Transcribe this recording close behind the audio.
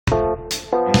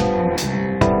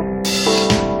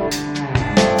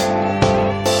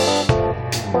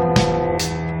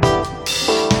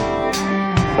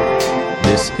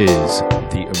is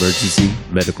the Emergency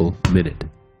Medical Minute.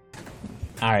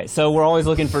 All right, so we're always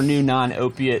looking for new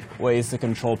non-opiate ways to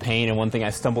control pain, and one thing I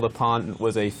stumbled upon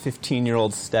was a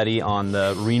 15-year-old study on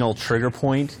the renal trigger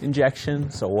point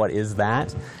injection. So what is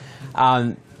that?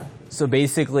 So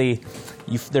basically,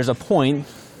 there's a point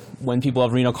when people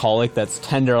have renal colic that's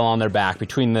tender along their back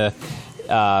between the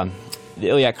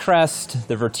iliac crest,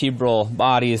 the vertebral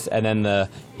bodies, and then the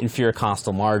inferior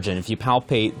costal margin. If you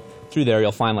palpate through there,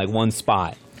 you'll find like one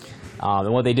spot.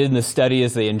 And what they did in this study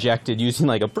is they injected, using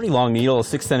like a pretty long needle, a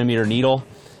 6-centimeter needle,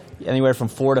 anywhere from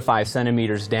 4 to 5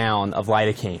 centimeters down of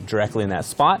lidocaine directly in that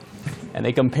spot. And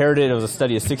they compared it was a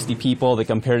study of 60 people. They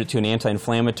compared it to an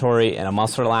anti-inflammatory and a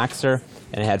muscle relaxer,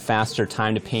 and it had faster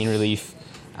time to pain relief,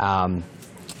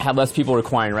 had less people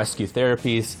requiring rescue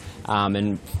therapies,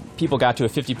 and people got to a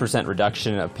 50%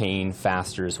 reduction of pain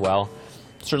faster as well.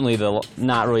 Certainly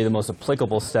not really the most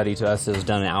applicable study to us. It was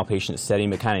done in an outpatient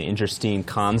setting, but kind of interesting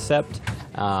concept.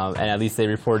 And at least they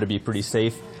reported to be pretty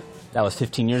safe. That was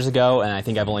 15 years ago, and I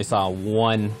think I've only saw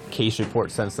one case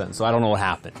report since then. So I don't know what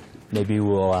happened. Maybe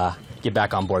we'll get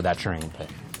back on board that train. But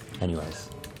anyways,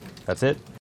 that's it.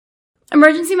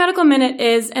 Emergency Medical Minute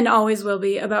is and always will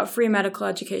be about free medical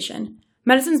education.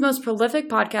 Medicine's most prolific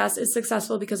podcast is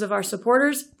successful because of our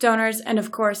supporters, donors, and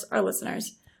of course, our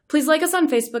listeners. Please like us on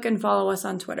Facebook and follow us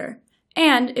on Twitter.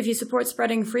 And if you support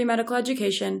spreading free medical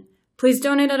education, please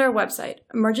donate at our website,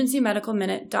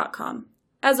 emergencymedicalminute.com.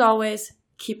 As always,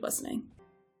 keep listening.